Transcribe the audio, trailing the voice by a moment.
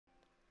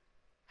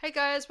Hey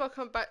guys,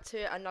 welcome back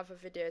to another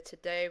video.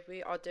 Today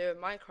we are doing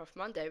Minecraft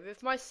Monday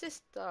with my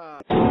sister.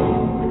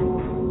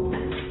 Oh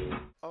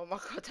my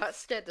god, that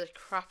scared the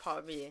crap out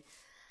of me.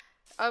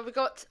 We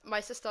got my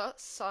sister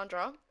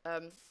Sandra.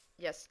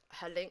 Yes,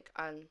 her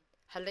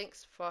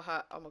links for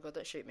her. Oh my god,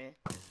 don't shoot me.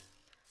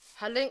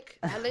 Her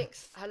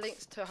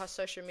links to her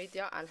social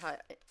media and her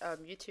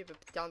YouTube are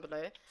down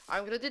below.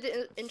 I'm gonna do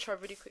the intro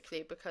really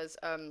quickly because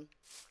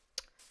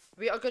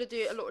we are gonna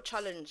do a little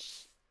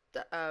challenge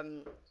that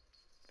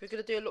we're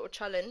gonna do a little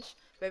challenge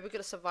where we're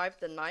gonna survive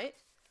the night,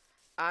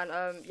 and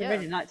It's yeah.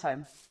 already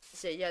nighttime.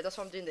 So yeah, that's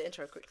why I'm doing the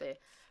intro quickly.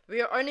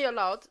 We are only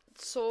allowed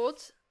sword,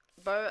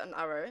 bow and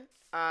arrow,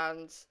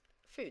 and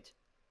food.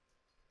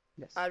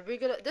 Yes. And we're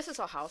gonna. This is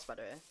our house, by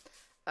the way.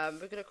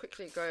 We're gonna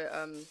quickly go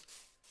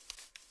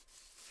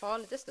far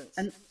in the distance.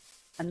 And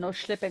no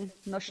slipping,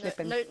 no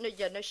slipping. No,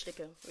 no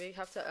slipping. We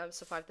have to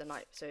survive the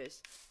night. So it's.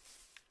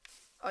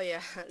 Oh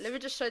yeah, let me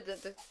just show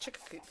the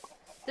chicken coop.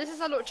 This is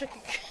our little chicken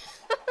coop.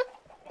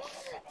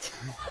 Look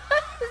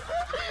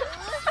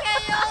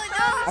at all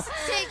those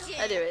chickens!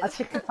 Anyways. A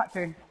chicken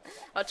factory.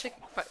 Our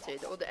chicken factory,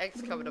 all the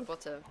eggs come at the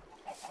bottom.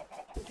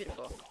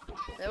 Beautiful.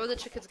 Then all the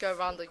chickens go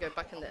around and go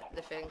back in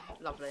the thing.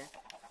 Lovely.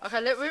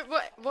 Okay,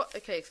 what?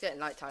 Okay, it's getting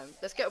nighttime.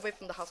 Let's get away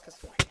from the house because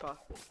it's a creeper.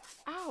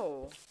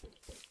 Ow!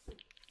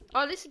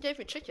 Oh, at least it gave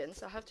me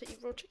chickens. I have to eat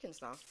raw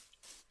chickens now.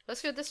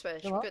 Let's go this way.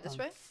 Should we go this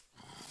way?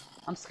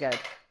 I'm scared.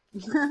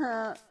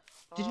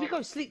 Did we go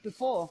to sleep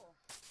before?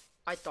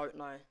 I don't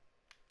know.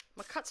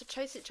 My cats are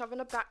chasing each other in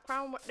the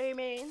background. What do you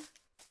mean?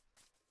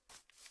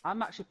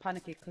 I'm actually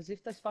panicking because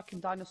if those fucking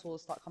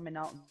dinosaurs start coming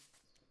out.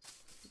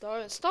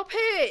 Don't stop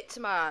it,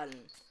 man.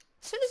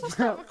 As soon as I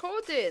start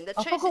recording, they're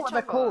I chasing forgot each what they're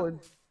other. called.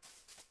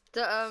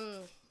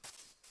 The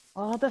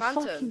Oh, they're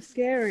fucking Phantoms.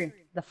 scary.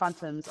 The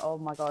phantoms. Oh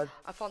my god.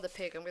 I found a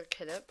pig. I'm gonna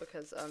kill it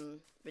because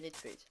we need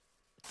food.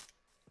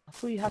 I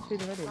thought you had food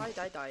already.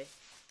 Die.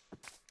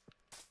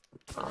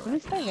 Let me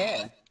stay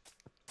here.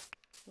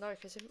 No,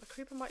 because a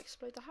creeper might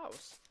explode the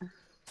house.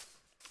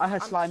 I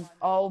heard slime.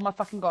 Oh my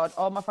fucking god.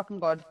 Oh my fucking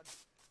god.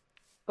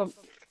 Go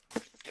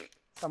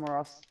somewhere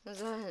else.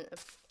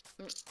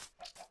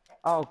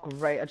 Oh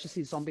great. I just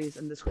see zombies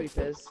and there's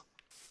creepers.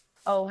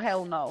 Oh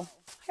hell no.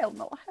 Hell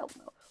no. Hell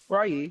no. Where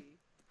are you?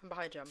 I'm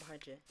behind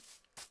you.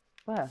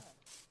 Where?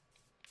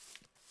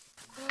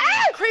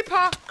 Ah!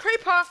 Creeper!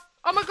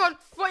 Oh my god,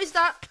 what is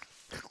that?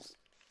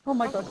 Oh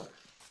my god. We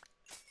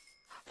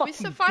Fucking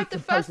survived the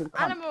first decomposing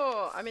cunt.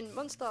 animal. I mean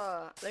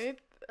monster. Let me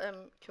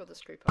kill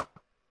this creeper.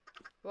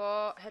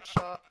 What?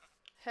 Headshot.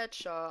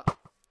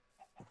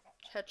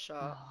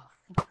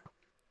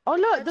 Oh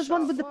look, there's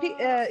one Headshot, with the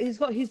what? he's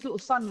got his little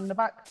son in the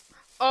back.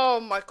 Oh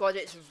my god,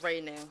 it's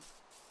raining.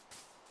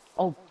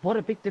 Oh, what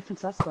a big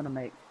difference that's gonna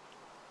make.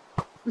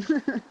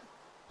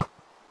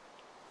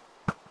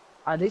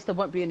 At least there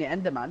won't be any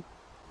Enderman.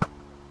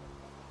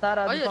 That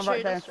Oh, yeah, one true,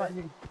 right there in that's front of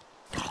you.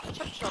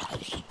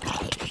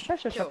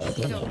 Kill.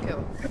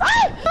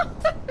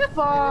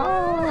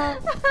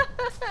 Fuck!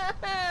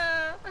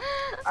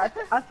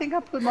 I think I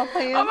put my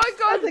pants. Oh my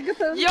I think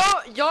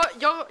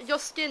god! Your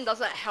skin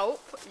doesn't help.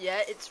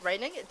 Yeah, it's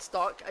raining, it's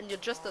dark, and you're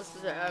just as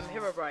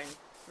Herobrine.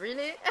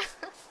 Really?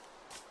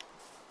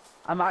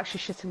 I'm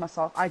actually shitting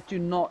myself. I do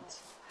not.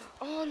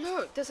 Oh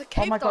look, there's a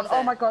cave Oh my god! down there.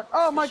 Oh my god!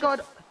 Oh my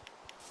god!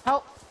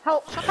 Help!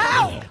 Help! Help!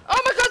 Help!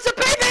 Oh my god, it's a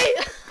baby!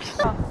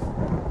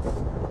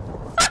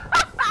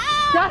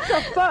 That's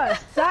a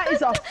first. That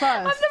is a first.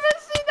 I've never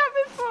seen that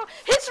before.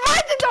 He's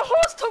riding the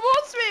horse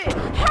towards me.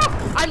 Help!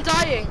 I'm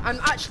dying. I'm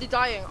actually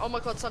dying. Oh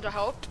my god, Sandra,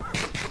 help!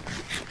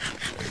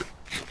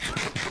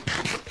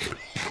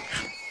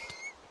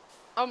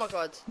 Oh my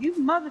god. You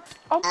mother.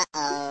 Oh.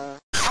 I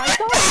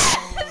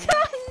died.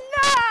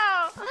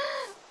 No!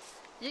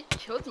 You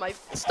killed my.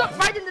 Stop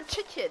riding the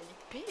chicken,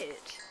 you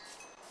bitch.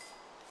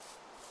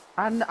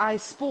 And I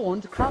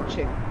spawned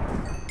crouching.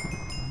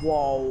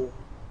 Whoa.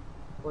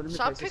 Well,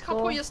 Shall I pick up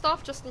all your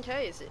stuff just in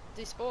case it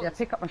despawns? Yeah,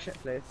 pick up my shit,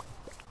 please.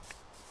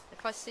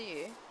 If I see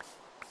you.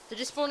 Did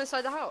you spawn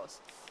inside the house?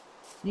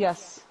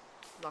 Yes.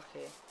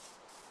 Lucky.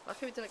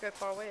 Lucky we didn't go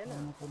far away,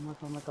 innit? Oh my god,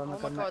 oh my god, Oh oh my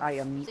my god, god. I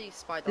am. please,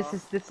 spider. This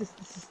is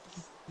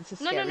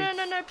No, scary.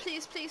 no,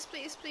 please.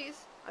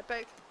 I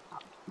beg.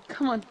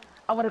 Come on.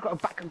 I want to go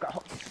back and go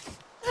home.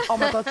 Oh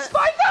my god,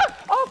 spider!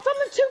 Oh, I've done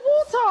into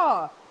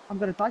water! I'm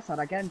gonna die, son,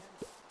 again.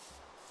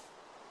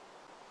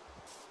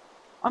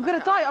 I'm gonna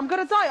die!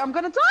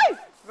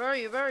 Where are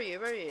you? I don't even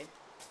know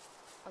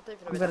I'm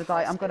where gonna the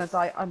die, house I'm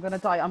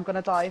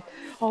gonna die.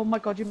 Oh my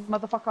god, you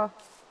motherfucker.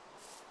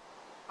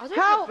 I don't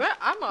Help! know, where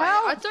am I?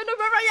 Help! I don't know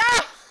where I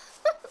am!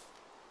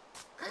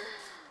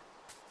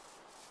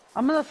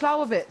 I'm in the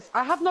flower bits.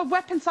 I have no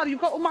weapon, son, you've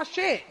got all my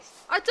shit!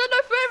 I don't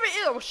know where it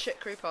is! Oh shit,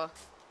 creeper.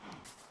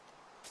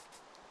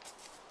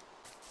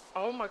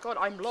 Oh my god,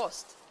 I'm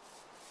lost.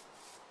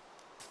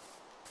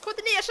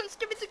 Coordinations!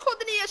 Give me the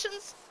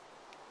coordinations!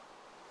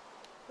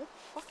 Where the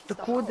fuck is The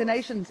the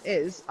coordinations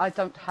is, I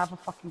don't have a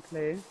fucking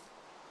clue.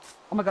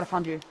 Oh my god, I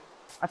found you.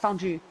 House?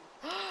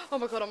 Oh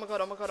my god.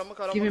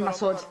 Give me my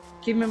sword.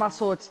 Give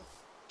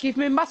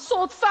me my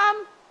sword,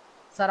 fam!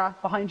 Sarah,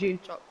 behind you.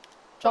 Drop.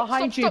 Drop,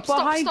 Behind you, stop, stop,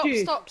 behind stop,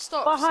 you, stop,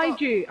 stop, behind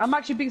stop. you. I'm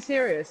actually being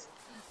serious.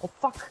 Oh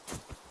fuck.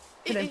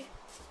 Kill him. Eh,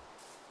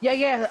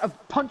 Yeah,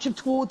 punch him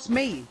towards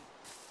me.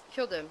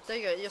 killed him. There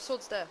you go. Your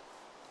sword's there.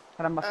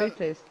 Can I have my food,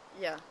 please?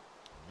 Yeah.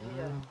 Here you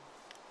go.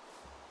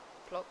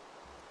 Plop.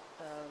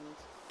 And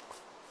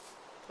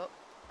plop.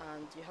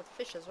 And you have the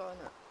fish as well,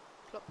 innit?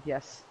 Plop.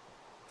 Yes.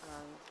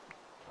 And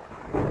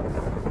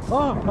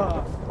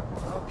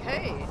Oh.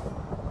 okay.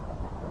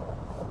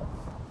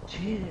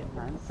 Jeez,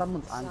 man.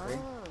 Someone's angry.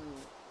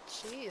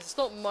 Jeez, it's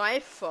not my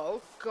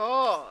fault.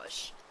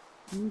 Gosh.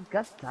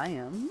 God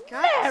damn.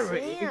 God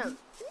Mary. damn.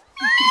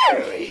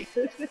 Mary.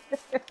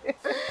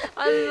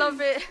 I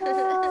love it.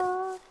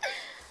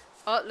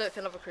 Oh, look,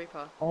 another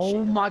creeper. Oh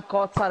Shit. my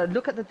god, Tyler,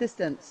 look at the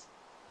distance.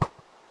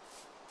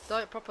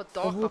 Don't proper The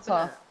dark up in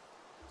water.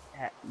 it.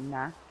 Yeah,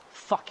 nah.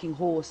 Fucking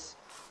horse.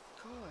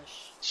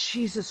 Gosh.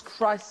 Jesus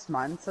Christ,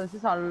 man. So this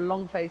is our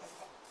long face.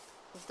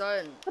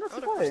 Don't. Where does I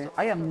it wanna cross go? the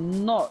I water.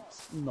 am not.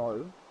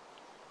 No.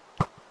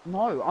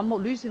 No, I'm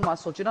not losing my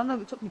sword. You don't know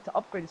it took me to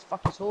upgrade this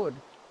fucking sword.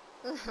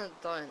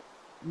 Don't.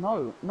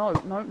 No.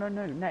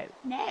 Yeah,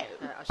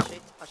 I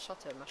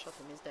shot him.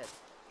 He's dead.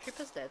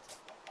 Creeper's dead.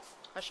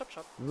 I shop.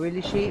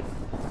 Really, sheep?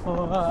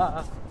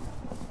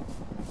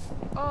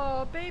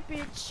 Oh,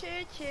 baby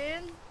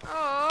chicken.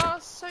 Oh,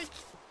 so.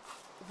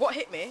 What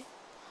hit me?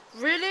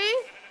 Really?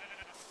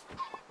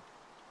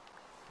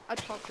 I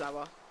plant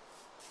flower.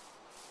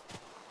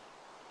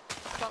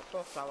 Plant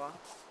more flower.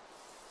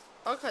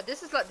 Okay,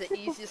 this is like the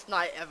easiest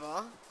night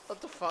ever.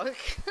 What the fuck?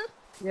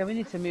 Yeah, we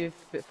need to move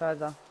a bit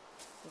further.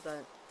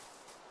 Don't.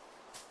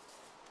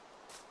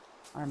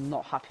 I'm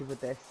not happy with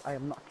this. I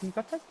am not. Can you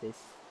go first, please?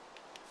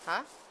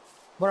 Huh?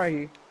 Where are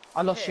you?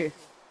 I lost Here. you.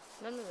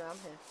 No, I'm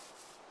here.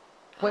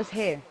 Where's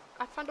here?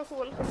 I found a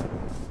hole.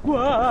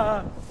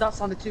 Whoa! That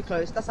sounded too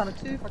close. That sounded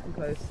too fucking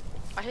close.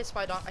 I hit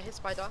spider.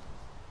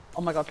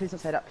 Oh my god, please don't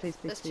say that. Please,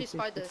 please, There's please, two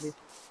please, spiders. please,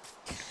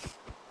 please.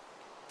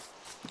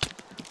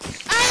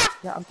 Ah!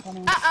 Yeah, I'm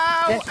trying.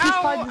 Ow! There's two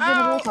spiders in the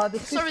water.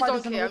 There's two Sorry,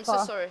 spiders in donkey. the I'm so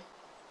water. sorry.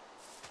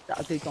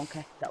 That'll do,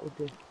 donkey. That will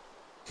do.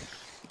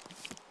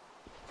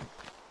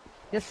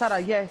 Yes, Sarah.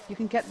 Yeah, you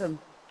can get them.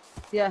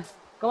 Yeah,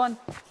 go on.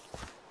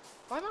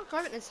 Why am I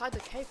going inside the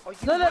cave? Oh, you.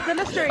 No, the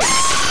mystery.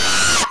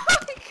 Oh my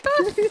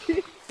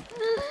god!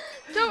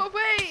 Go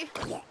away!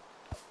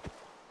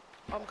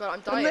 Oh my god,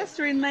 I'm The dying.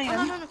 mystery man.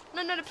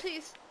 Oh, no,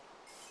 please.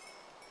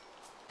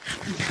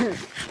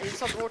 Need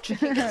some raw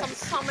chicken, get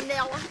some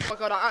salmonella. Oh my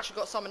god, I actually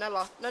got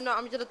salmonella. No,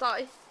 I'm gonna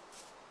die.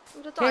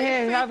 I'm gonna die.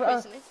 Here, Food have,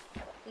 poisoning.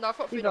 No, I've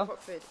got here food, you I've go.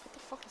 got food. What the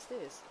fuck is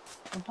this?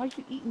 And why are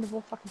you eating the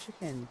raw fucking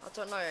chicken? I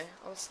don't know.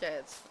 I was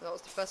scared. That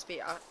was the first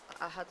beat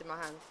I had in my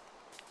hand.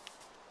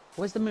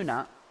 Where's the moon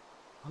at?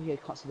 Oh yeah, you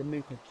can't see the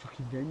moon because it's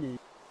fucking raining.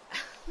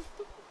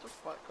 What the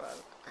fuck, man?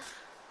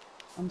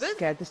 I'm But-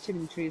 scared. There's too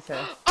many trees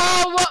here.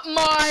 Oh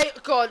my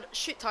god!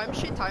 Shoot time.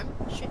 Shoot.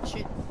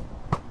 Shoot,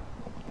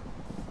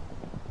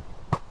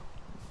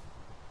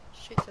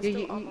 there's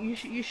Yeah, still armor. you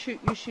shoot,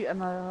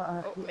 and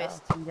Oh,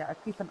 missed. yeah, I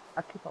keep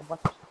on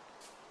watching.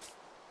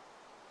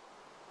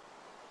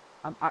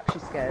 I'm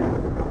actually scared.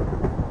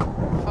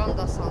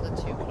 Thunder sounded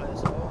too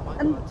close. Oh my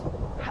And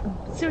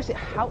god. seriously,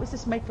 how is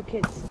this made for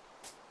kids?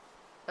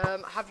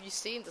 Have you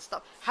seen the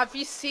stuff? Have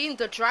you seen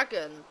the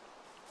dragon?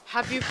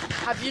 Have you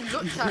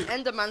looked at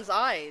Enderman's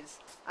eyes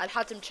and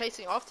had him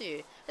chasing after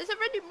you? It's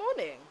already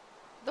morning.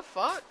 The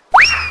fuck?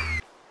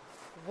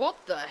 What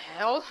the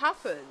hell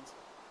happened?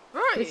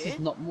 Where are This you? is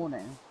not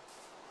morning.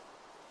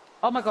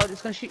 Oh my god,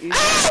 it's gonna shoot you.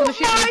 It's Oh gonna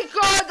shoot my you.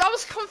 god! I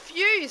was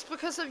confused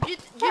because of you.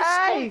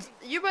 Hey! Spawned,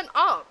 you went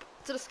up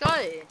to the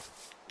sky.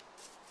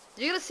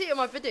 You're gonna see it in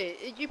my video.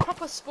 You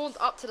proper spawned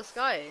up to the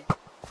sky.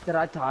 Did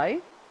I die?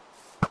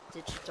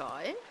 Did you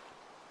die?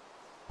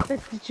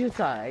 Did you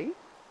die?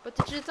 But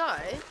did you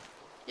die?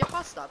 Your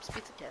heart stops.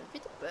 Beat again.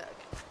 Beat the back.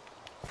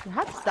 You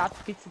had to start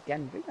beats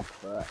again. Bring that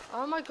foot.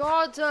 Oh my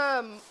god,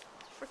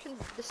 freaking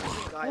this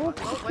guy. Oh, man.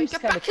 No way,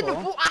 get back in the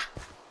skeleton. water!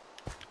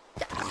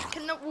 Get back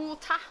in the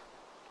water!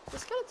 The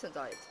skeleton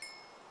died.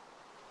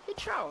 He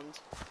drowned.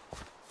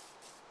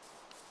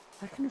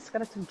 How can a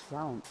skeleton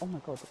drown? Oh my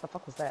god, what the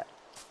fuck was that?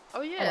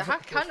 Oh yeah, Oh, how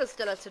okay. can a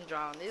skeleton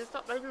drown? He's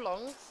got no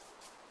lungs.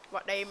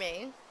 What do you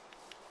mean?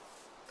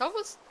 That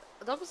was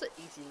an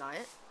easy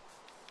night.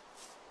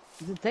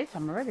 Is it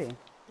daytime already?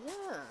 Yeah.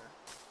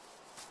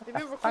 We've the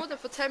been fuck? recording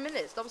for 10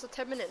 minutes. That was a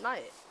 10-minute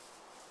night.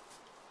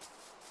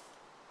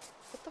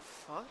 What the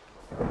fuck?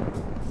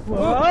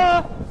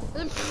 Whoa!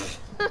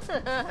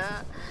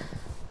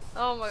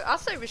 Oh my! I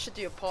say we should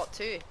do a part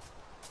 2.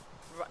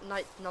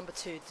 Night number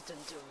 2.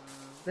 Dun-dun-dun.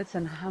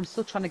 Listen, I'm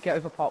still trying to get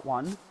over part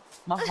 1.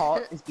 My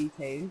heart is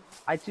beating.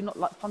 I do not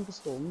like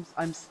thunderstorms.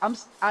 I'm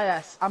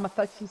a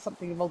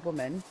 30-something-year-old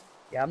woman.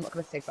 Yeah, I'm not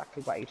gonna say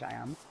exactly what age I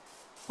am,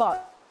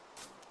 but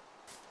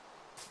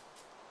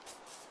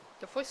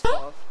Your voice cut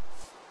off.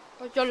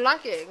 Oh, you're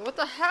lagging. What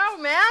the hell,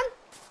 man?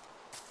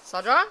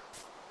 Sandra?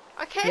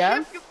 I can't Yeah?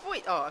 hear your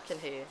voice. Oh, I can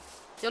hear you.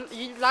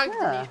 You lagged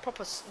Yeah. and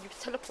you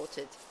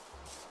teleported.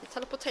 Your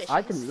teleportation.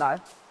 I didn't lie.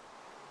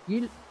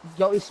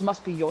 It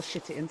must be your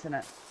shitty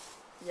internet.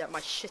 Yeah, my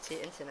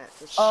shitty internet.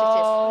 The shitty.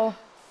 Oh,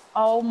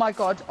 Oh my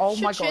god. Oh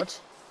my Shoot, god.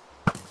 shoot,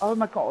 Oh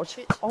my god.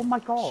 shoot, Oh my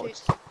god.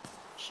 shoot,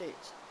 shoot,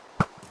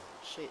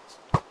 shoot.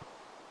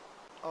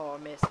 Oh, I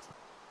missed.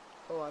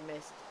 Oh, I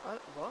missed.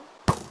 What?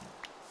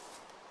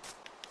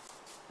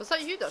 Was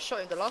that you that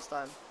shot him the last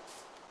time?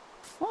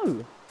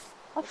 No.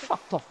 I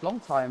fucked off long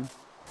time.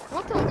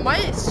 What the?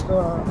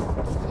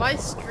 My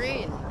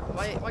screen,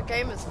 my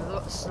game is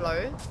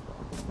slow.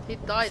 He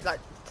died like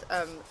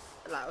a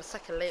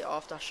second later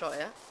after I shot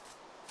it.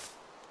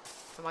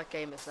 And my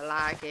game is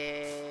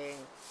lagging.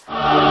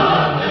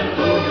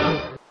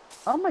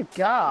 Oh my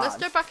god. Let's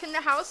go back in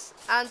the house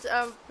and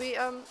we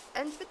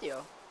end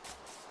video.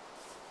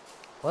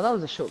 Well, that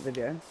was a short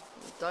video.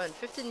 Done.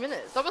 15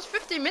 minutes. That was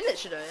 15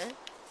 minutes, you know.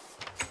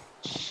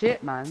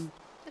 Shit, man.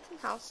 Get in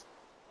the house.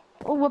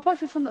 Oh, we're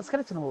both from that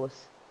skeleton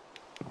horse.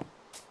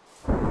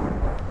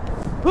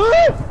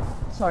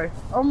 Sorry.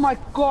 Oh my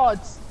god.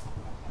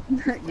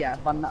 Yeah,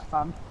 run that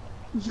fam.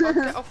 Oh,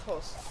 get off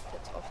horse.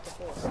 Get off the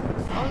horse.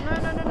 Oh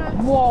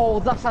no. Whoa,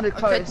 that sounded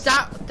Okay,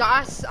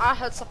 close. I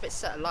heard something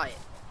set a light.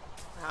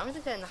 I'm gonna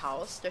get in the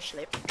house, go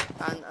sleep,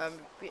 and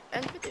we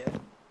end video. Yeah, do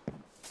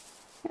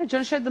you want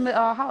to show them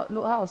our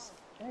little house?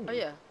 Oh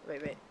yeah,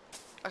 wait.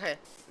 Okay,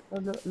 A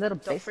little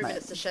got 3 basement.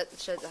 minutes to shed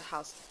the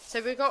house.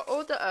 So we got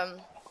all the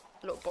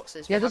little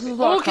boxes. Yeah, We this have is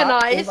it all our crap,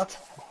 organized.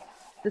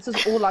 This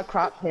is all our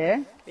crap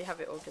here, We have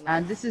it organized.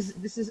 and this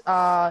is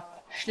our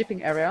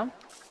sleeping area,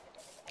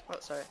 Oh,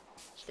 sorry,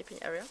 sleeping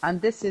area.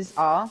 and this is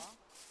our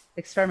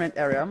experiment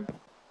area.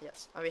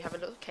 Yes, and we have a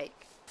little cake.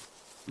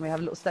 We have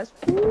little stairs.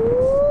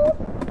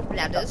 Ladders. We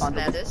have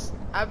Ladders,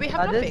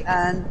 nothing.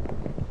 and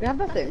we have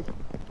nothing.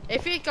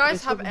 If you guys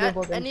It's have for the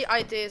building. any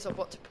ideas of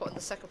what to put on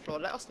the second floor,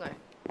 let us know.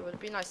 It would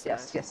be nice to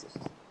Yes, know. yes,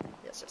 yes.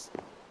 Yes.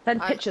 Send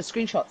I'm- pictures,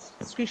 screenshots.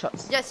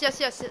 Yes.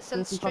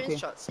 Send some copy.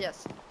 screenshots.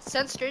 Yes.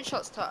 Send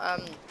screenshots to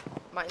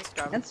my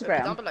Instagram. It'll be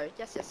Instagram? down below.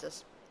 Yes.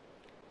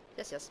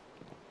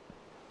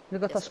 We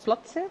got Yes. our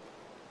plots here.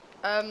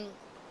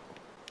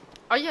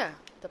 Oh yeah,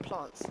 the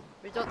plants.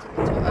 We don't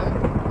need to a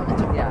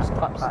little Yeah, crops,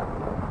 crop that.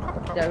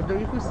 crop. Yeah,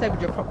 you can stay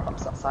with your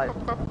crops outside.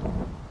 Crop.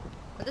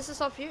 And this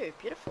is our view.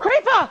 Beautiful.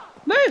 Creeper,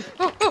 move!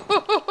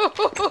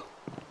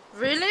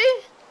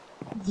 Really?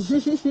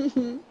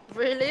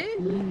 Really?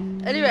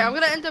 Anyway, I'm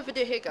gonna end the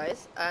video here,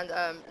 guys, and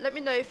let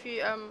me know if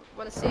you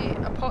want to see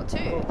a part 2.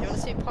 Do you want to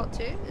see part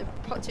 2?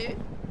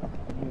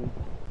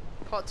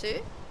 Part 2?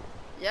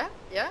 Yeah.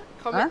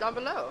 Comment down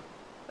below.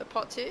 The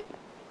part 2.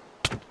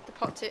 The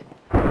part 2.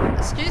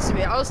 Excuse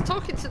me, I was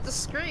talking to the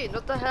screen.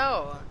 What the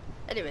hell?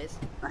 Anyways,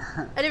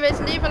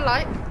 leave a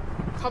like,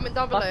 comment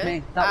down below, Fuck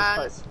me, that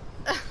was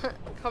and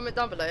comment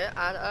down below,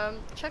 and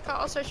check out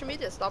our social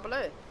medias down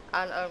below,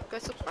 and go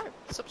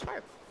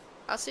subscribe.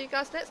 I'll see you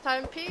guys next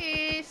time.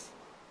 Peace.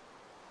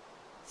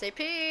 Say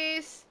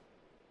peace.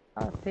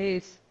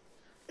 Peace.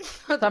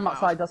 I'm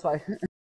outside, that's why.